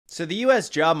So the US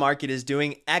job market is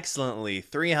doing excellently.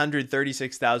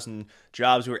 336,000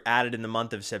 jobs were added in the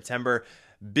month of September.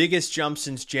 Biggest jump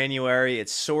since January. It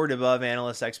soared above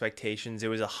analyst expectations. It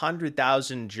was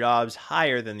 100,000 jobs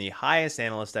higher than the highest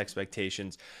analyst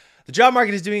expectations. The job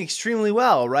market is doing extremely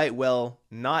well, right? Well,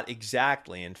 not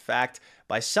exactly. In fact,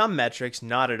 by some metrics,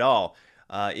 not at all.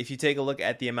 If you take a look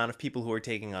at the amount of people who are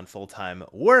taking on full-time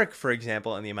work, for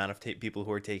example, and the amount of people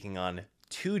who are taking on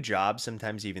two jobs,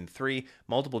 sometimes even three,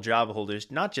 multiple job holders,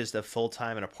 not just a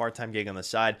full-time and a part-time gig on the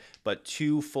side, but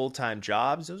two full-time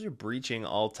jobs, those are breaching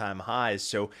all-time highs.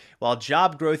 So while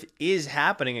job growth is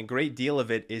happening, a great deal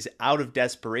of it is out of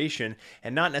desperation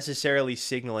and not necessarily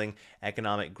signaling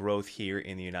economic growth here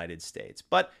in the United States.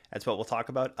 But that's what we'll talk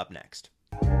about up next.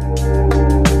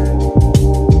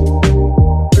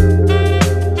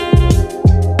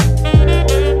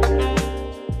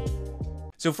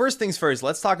 So first things first,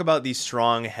 let's talk about the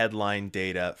strong headline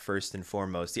data first and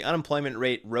foremost. The unemployment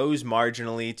rate rose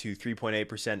marginally to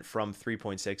 3.8% from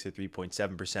 3.6 to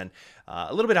 3.7%,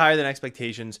 a little bit higher than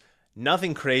expectations.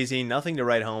 Nothing crazy, nothing to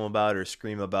write home about or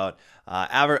scream about.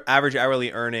 Average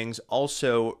hourly earnings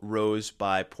also rose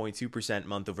by 0.2%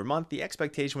 month over month. The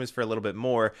expectation was for a little bit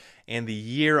more, and the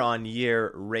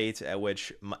year-on-year rate at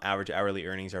which average hourly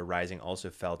earnings are rising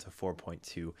also fell to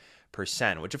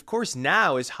 4.2%, which of course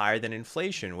now is higher than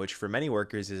inflation, which for many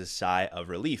workers is a sigh of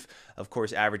relief. Of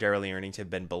course, average hourly earnings have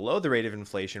been below the rate of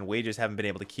inflation. Wages haven't been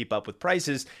able to keep up with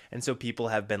prices, and so people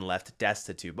have been left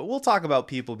destitute. But we'll talk about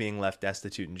people being left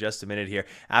destitute in just a minute here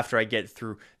after I get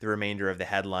through the remainder of the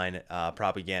headline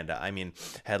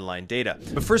headline data.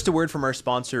 But first, a word from our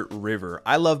sponsor, River.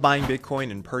 I love buying Bitcoin,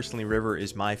 and personally, River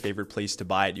is my favorite place to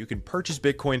buy it. You can purchase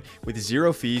Bitcoin with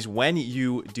zero fees when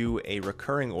you do a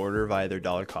recurring order via their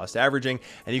dollar cost averaging,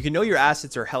 and you can know your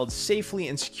assets are held safely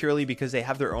and securely because they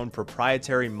have their own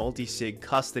proprietary multi-sig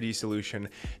custody solution.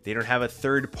 They don't have a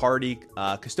third-party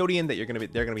custodian that they're going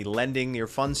to be lending your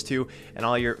funds to, and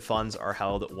all your funds are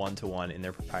held one-to-one in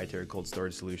their proprietary cold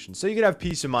storage solution. So you can have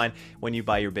peace of mind when you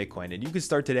buy your Bitcoin, and you can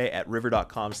start today at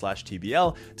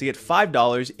river.com/TBL to get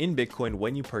 $5 in Bitcoin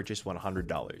when you purchase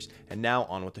 $100. And now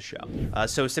on with the show.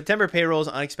 So September payrolls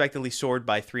unexpectedly soared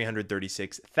by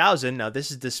 336,000. Now this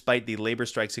is despite the labor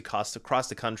strikes across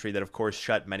the country that of course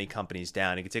shut many companies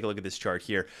down. You can take a look at this chart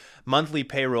here. Monthly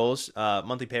payrolls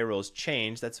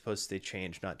change. That's supposed to say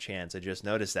change, not chance. I just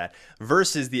noticed that.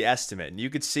 Versus the estimate. And you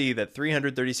could see that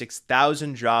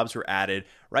 336,000 jobs were added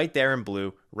right there in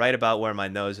blue, right about where my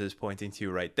nose is pointing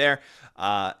to right there.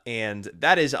 And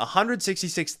that is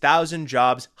 166,000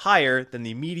 jobs higher than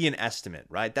the median estimate,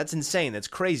 right? That's insane. That's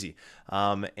crazy.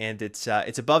 And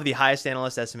it's above the highest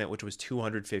analyst estimate, which was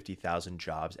 250,000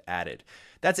 jobs added.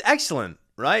 That's excellent,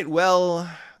 right? Well,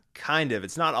 kind of.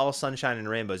 It's not all sunshine and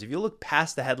rainbows. If you look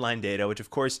past the headline data, which of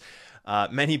course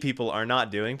many people are not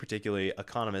doing, particularly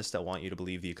economists that want you to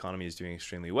believe the economy is doing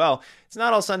extremely well, it's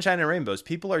not all sunshine and rainbows.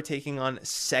 People are taking on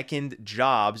second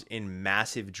jobs in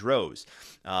massive droves.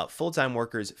 Full-time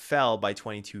workers fell by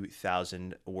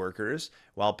 22,000 workers,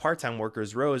 while part-time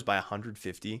workers rose by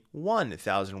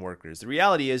 151,000 workers. The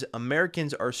reality is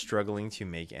Americans are struggling to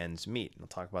make ends meet. We'll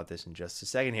talk about this in just a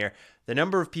second here. The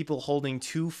number of people holding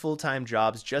two full-time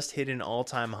jobs just hit an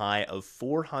all-time high of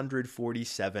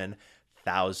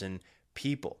 447,000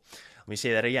 people. Let me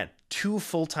say that again. Two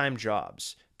full-time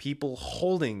jobs, people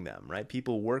holding them, right?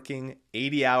 People working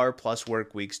 80-hour plus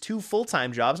work weeks, two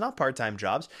full-time jobs, not part-time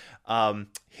jobs,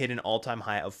 hit an all-time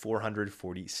high of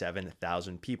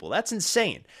 447,000 people. That's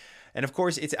insane. And of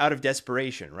course, it's out of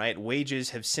desperation, right? Wages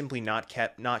have simply not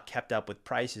kept up with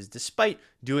prices despite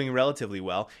doing relatively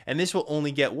well, and this will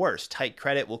only get worse. Tight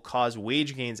credit will cause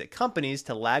wage gains at companies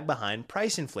to lag behind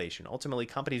price inflation. Ultimately,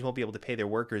 companies won't be able to pay their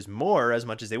workers more as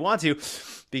much as they want to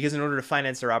because in order to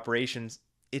finance their operations,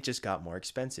 it just got more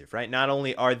expensive, right? Not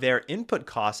only are their input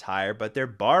costs higher, but their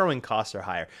borrowing costs are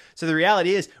higher. So the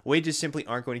reality is wages simply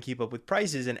aren't going to keep up with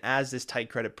prices. And as this tight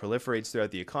credit proliferates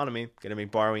throughout the economy, going to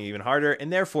make borrowing even harder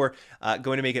and therefore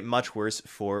going to make it much worse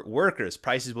for workers.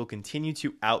 Prices will continue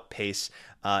to outpace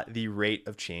the rate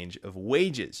of change of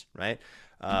wages, right?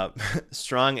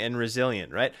 Strong and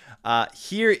resilient, right?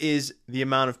 Here is the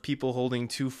amount of people holding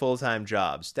two full-time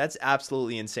jobs. That's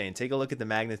absolutely insane. Take a look at the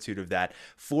magnitude of that.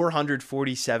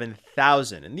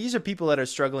 447,000. And these are people that are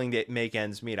struggling to make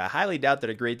ends meet. I highly doubt that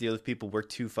a great deal of people work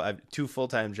two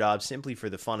full-time jobs simply for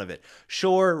the fun of it.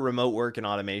 Sure, remote work and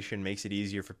automation makes it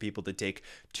easier for people to take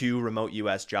two remote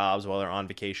U.S. jobs while they're on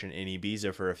vacation in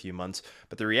Ibiza for a few months.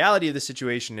 But the reality of the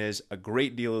situation is a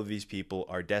great deal of these people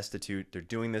are destitute. They're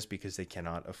doing this because they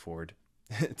cannot afford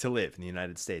to live in the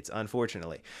United States,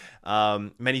 unfortunately.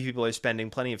 Many people are spending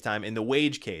plenty of time in the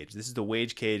wage cage. This is the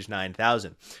wage cage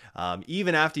 9,000.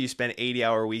 Even after you spend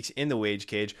 80-hour weeks in the wage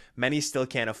cage, many still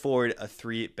can't afford a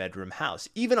 3-bedroom house,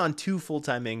 even on 2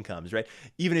 full-time incomes, right?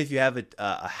 Even if you have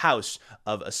a house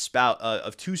of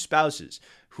of 2 spouses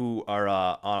who are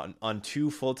on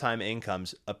 2 full-time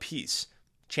incomes apiece,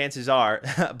 chances are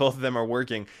both of them are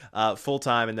working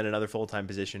full-time and then another full-time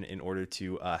position in order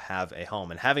to have a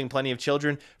home. And having plenty of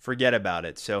children, forget about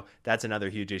it. So that's another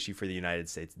huge issue for the United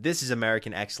States. This is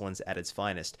American excellence at its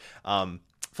finest.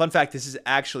 Fun fact, this is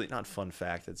actually, not fun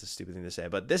fact, that's a stupid thing to say,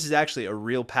 but this is actually a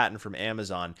real patent from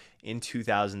Amazon in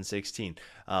 2016,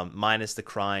 minus the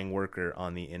crying worker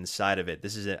on the inside of it.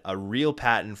 This is a real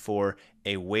patent for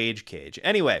a wage cage.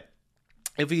 Anyway,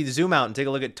 if we zoom out and take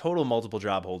a look at total multiple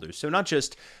job holders, so not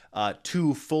just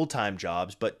 2 full-time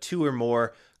jobs, but 2 or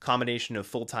more combination of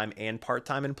full-time and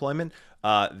part-time employment,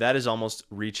 that is almost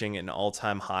reaching an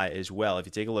all-time high as well. If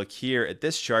you take a look here at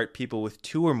this chart, people with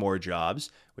 2 or more jobs,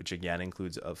 which again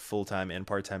includes full-time and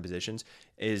part-time positions,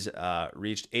 is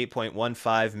reached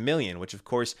 8.15 million, which of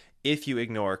course, if you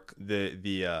ignore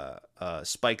the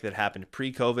spike that happened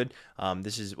pre-COVID,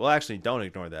 this is, well, actually don't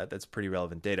ignore that. That's pretty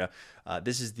relevant data.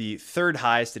 This is the 3rd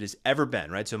highest it has ever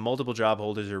been, right? So multiple job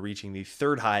holders are reaching the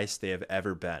 3rd highest they have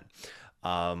ever been.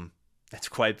 That's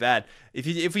quite bad.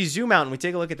 If we zoom out and we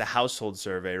take a look at the household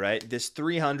survey, right? This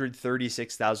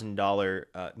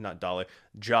 $336,000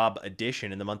 job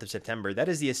addition in the month of September, that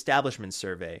is the establishment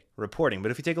survey reporting.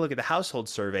 But if we take a look at the household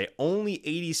survey, only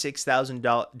 86,000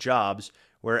 jobs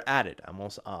were added. I'm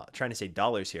almost trying to say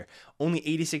dollars here. Only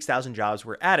 86,000 jobs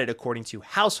were added according to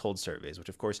household surveys, which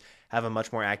of course have a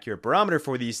much more accurate barometer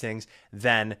for these things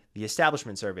than the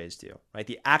establishment surveys do, right?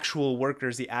 The actual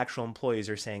workers, the actual employees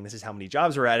are saying this is how many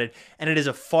jobs were added, and it is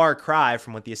a far cry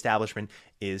from what the establishment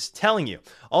is telling you.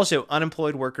 Also,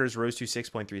 unemployed workers rose to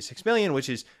 6.36 million, which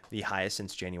is the highest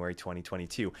since January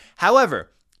 2022.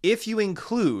 However, if you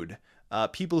include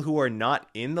people who are not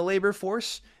in the labor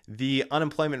force, the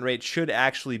unemployment rate should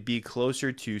actually be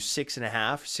closer to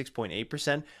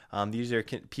 6.8%. These are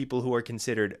people who are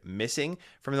considered missing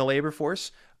from the labor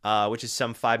force, which is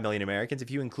some 5 million Americans.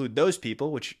 If you include those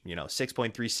people, which,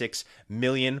 6.36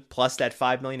 million plus that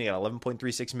 5 million, you got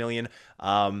 11.36 million,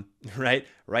 right?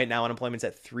 Right now, unemployment's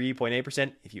at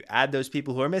 3.8%. If you add those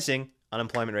people who are missing,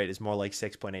 unemployment rate is more like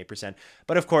 6.8%.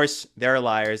 But of course, there are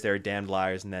liars, there are damned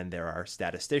liars, and then there are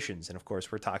statisticians. And of course,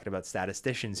 we're talking about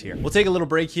statisticians here. We'll take a little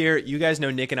break here. You guys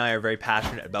know Nick and I are very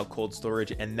passionate about cold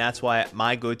storage, and that's why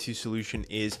my go-to solution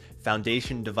is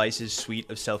Foundation Devices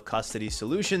suite of self-custody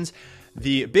solutions.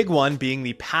 The big one being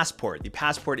the Passport. The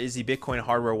Passport is the Bitcoin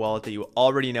hardware wallet that you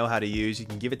already know how to use. You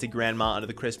can give it to grandma under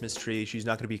the Christmas tree. She's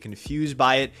not going to be confused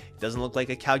by it. It doesn't look like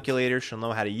a calculator. She'll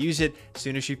know how to use it as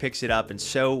soon as she picks it up, and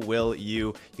so will you.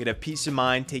 You can have peace of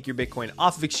mind, take your Bitcoin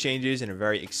off of exchanges in a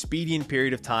very expedient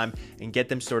period of time, and get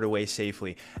them stored away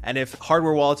safely. And if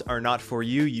hardware wallets are not for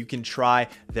you, you can try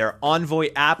their Envoy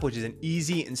app, which is an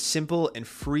easy and simple and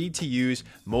free to use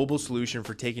mobile solution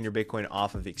for taking your Bitcoin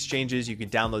off of exchanges. You can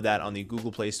download that on the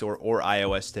Google Play Store or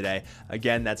iOS today.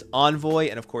 Again, that's Envoy.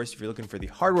 And of course, if you're looking for the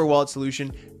hardware wallet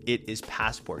solution, it is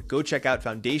Passport. Go check out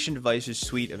Foundation Devices'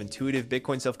 suite of intuitive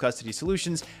Bitcoin self-custody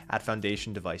solutions at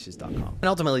foundationdevices.com. And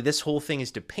ultimately, this whole thing is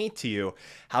to paint to you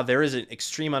how there is an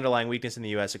extreme underlying weakness in the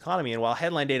US economy. And while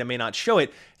headline data may not show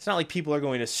it, it's not like people are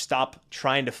going to stop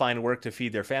trying to find work to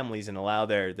feed their families and allow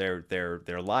their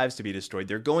lives to be destroyed.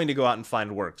 They're going to go out and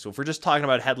find work. So if we're just talking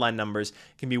about headline numbers,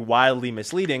 it can be wildly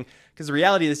misleading, because the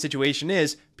reality of the situation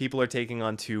is people are taking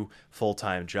on 2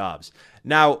 full-time jobs.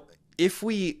 Now, if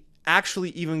we actually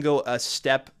even go a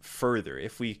step further,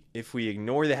 if we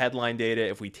ignore the headline data,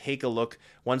 if we take a look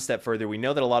one step further, we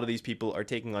know that a lot of these people are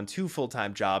taking on 2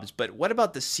 full-time jobs. But what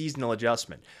about the seasonal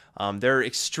adjustment? There are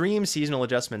extreme seasonal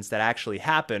adjustments that actually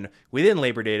happen within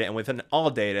labor data and within all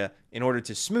data in order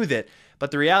to smooth it. But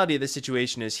the reality of the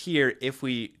situation is here, if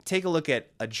we take a look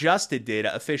at adjusted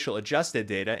data, official adjusted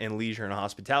data in leisure and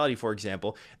hospitality, for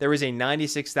example, there was a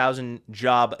 96,000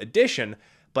 job addition,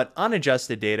 but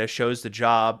unadjusted data shows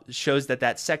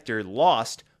that sector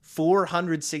lost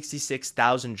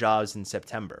 466,000 jobs in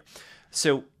September.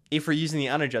 So if we're using the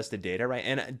unadjusted data, right,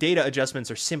 and data adjustments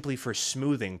are simply for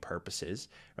smoothing purposes,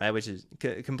 right, which is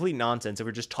complete nonsense if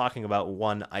we're just talking about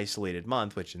one isolated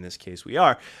month, which in this case we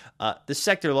are, the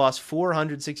sector lost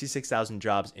 466,000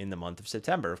 jobs in the month of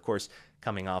September. Of course,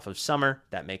 coming off of summer,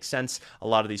 that makes sense. A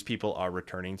lot of these people are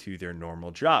returning to their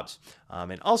normal jobs.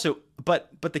 And also, but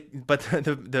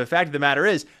the fact of the matter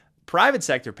is, private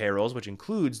sector payrolls, which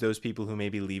includes those people who may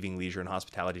be leaving leisure and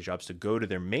hospitality jobs to go to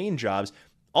their main jobs,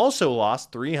 also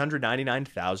lost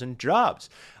 399,000 jobs.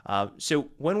 So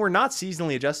when we're not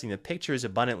seasonally adjusting, the picture is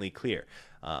abundantly clear.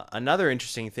 Another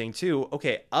interesting thing too,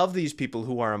 okay, of these people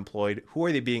who are employed, who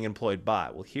are they being employed by?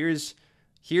 Well, here's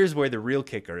where the real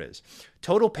kicker is.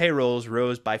 Total payrolls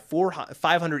rose by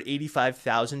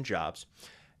 585,000 jobs,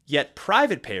 yet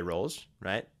private payrolls,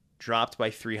 right, dropped by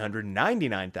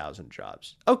 399,000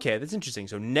 jobs. Okay, that's interesting.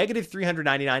 So negative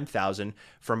 399,000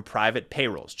 from private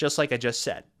payrolls, just like I just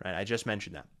said, right? I just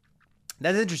mentioned that.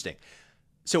 That's interesting.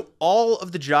 So all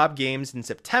of the job gains in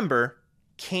September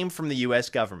came from the US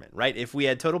government, right? If we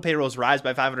had total payrolls rise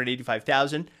by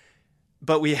 585,000,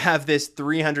 but we have this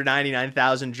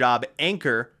 399,000 job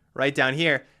anchor right down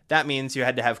here, that means you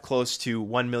had to have close to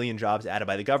 1 million jobs added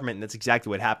by the government, and that's exactly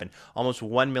what happened. Almost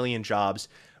 1 million jobs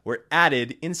were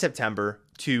added in September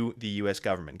to the US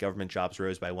government. Government jobs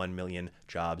rose by 1 million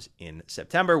jobs in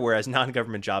September, whereas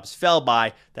non-government jobs fell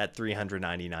by that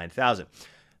 399,000.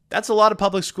 That's a lot of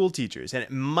public school teachers, and it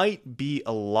might be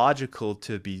illogical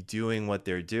to be doing what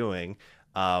they're doing,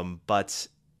 but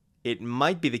it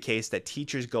might be the case that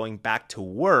teachers going back to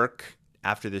work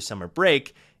after the summer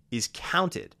break is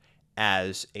counted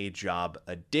as a job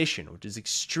addition, which is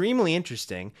extremely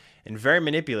interesting and very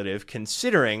manipulative,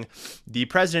 considering the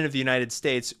President of the United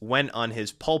States went on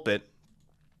his pulpit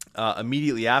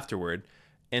immediately afterward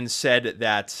and said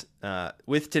that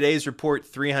with today's report,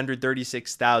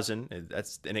 336,000,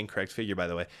 that's an incorrect figure, by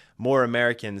the way, more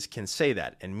Americans can say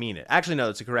that and mean it. Actually, no,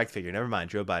 it's a correct figure. Never mind,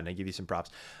 Joe Biden, I give you some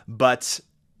props. But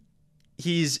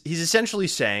he's essentially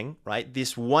saying, right,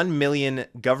 this 1 million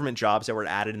government jobs that were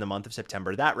added in the month of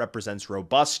September, that represents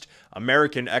robust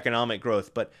American economic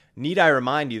growth. But need I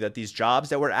remind you that these jobs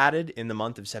that were added in the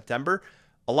month of September,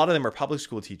 a lot of them are public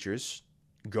school teachers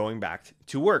going back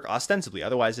to work, ostensibly.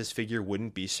 Otherwise, this figure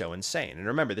wouldn't be so insane. And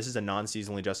remember, this is a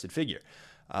non-seasonally adjusted figure,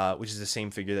 which is the same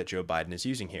figure that Joe Biden is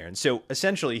using here. And so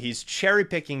essentially, he's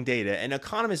cherry-picking data, and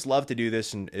economists love to do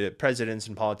this, and presidents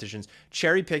and politicians,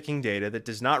 cherry-picking data that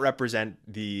does not represent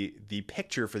the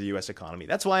picture for the U.S. economy.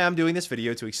 That's why I'm doing this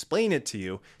video, to explain it to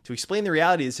you, to explain the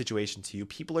reality of the situation to you.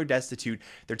 People are destitute.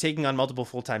 They're taking on multiple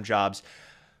full-time jobs.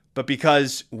 But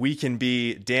because we can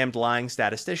be damned lying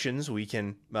statisticians, we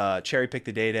can cherry pick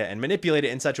the data and manipulate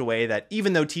it in such a way that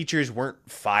even though teachers weren't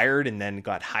fired and then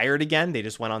got hired again, they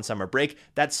just went on summer break,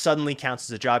 that suddenly counts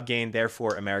as a job gain.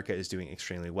 Therefore, America is doing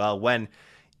extremely well, when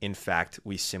in fact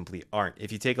we simply aren't.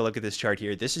 If you take a look at this chart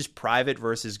here, this is private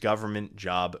versus government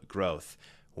job growth.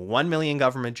 1 million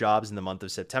government jobs in the month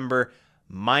of September,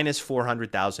 minus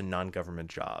 400,000 non-government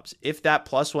jobs. If that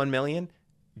plus 1 million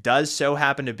does so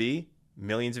happen to be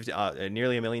millions of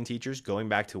nearly a million teachers going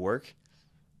back to work,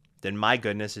 then my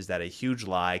goodness, is that a huge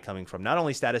lie coming from not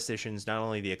only statisticians, not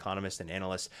only the economists and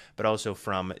analysts, but also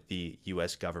from the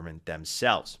US government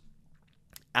themselves.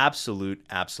 Absolute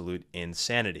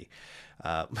insanity.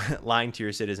 Lying to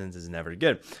your citizens is never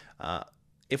good.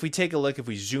 If we take a look, if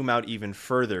we zoom out even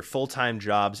further, full-time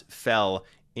jobs fell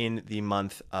in the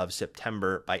month of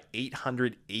September by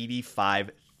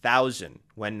 885,000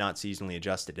 when not seasonally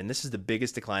adjusted. And this is the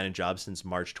biggest decline in jobs since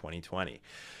March 2020.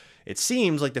 It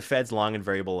seems like the Fed's long and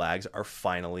variable lags are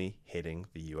finally hitting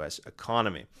the U.S.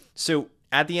 economy. So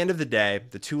at the end of the day,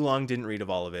 the too long didn't read of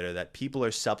all of it are that people are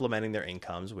supplementing their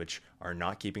incomes, which are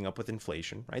not keeping up with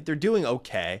inflation, right? They're doing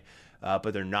okay,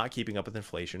 but they're not keeping up with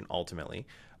inflation ultimately.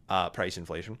 Price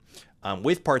inflation,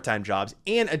 with part-time jobs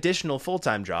and additional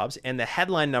full-time jobs, and the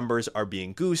headline numbers are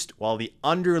being goosed while the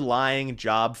underlying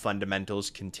job fundamentals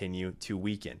continue to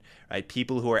weaken, right?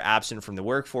 People who are absent from the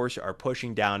workforce are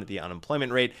pushing down the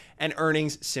unemployment rate, and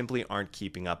earnings simply aren't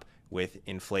keeping up with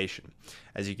inflation.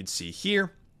 As you can see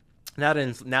here, now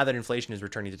that inflation is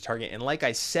returning to target, and like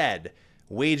I said,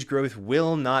 wage growth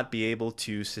will not be able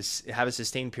to have a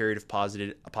sustained period of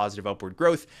positive upward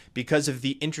growth because of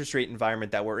the interest rate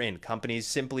environment that we're in. Companies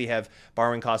simply have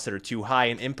borrowing costs that are too high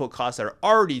and input costs that are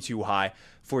already too high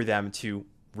for them to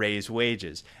raise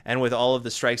wages. And with all of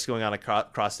the strikes going on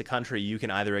across the country, you can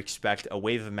either expect a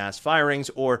wave of mass firings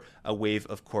or a wave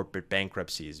of corporate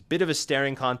bankruptcies. Bit of a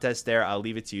staring contest there. I'll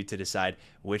leave it to you to decide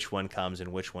which one comes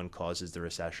and which one causes the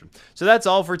recession. So that's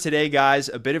all for today, guys.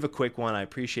 A bit of a quick one. I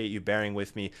appreciate you bearing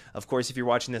with me. Of course, if you're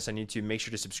watching this on YouTube, make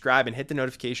sure to subscribe and hit the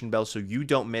notification bell so you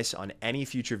don't miss on any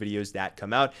future videos that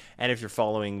come out. And if you're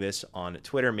following this on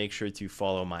Twitter, make sure to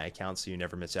follow my account so you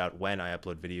never miss out when I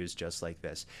upload videos just like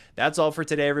this. That's all for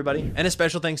today. today, everybody. And a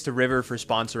special thanks to River for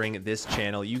sponsoring this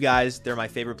channel. You guys, they're my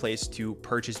favorite place to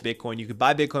purchase Bitcoin. You can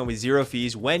buy Bitcoin with zero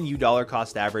fees when you dollar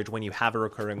cost average, when you have a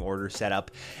recurring order set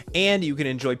up, and you can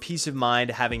enjoy peace of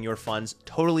mind having your funds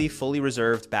totally fully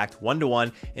reserved, backed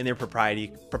one-to-one in their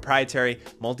proprietary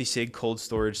multi-sig cold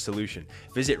storage solution.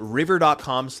 Visit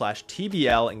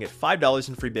river.com/TBL and get $5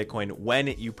 in free Bitcoin when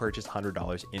you purchase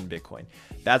 $100 in Bitcoin.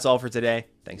 That's all for today.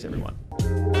 Thanks, everyone.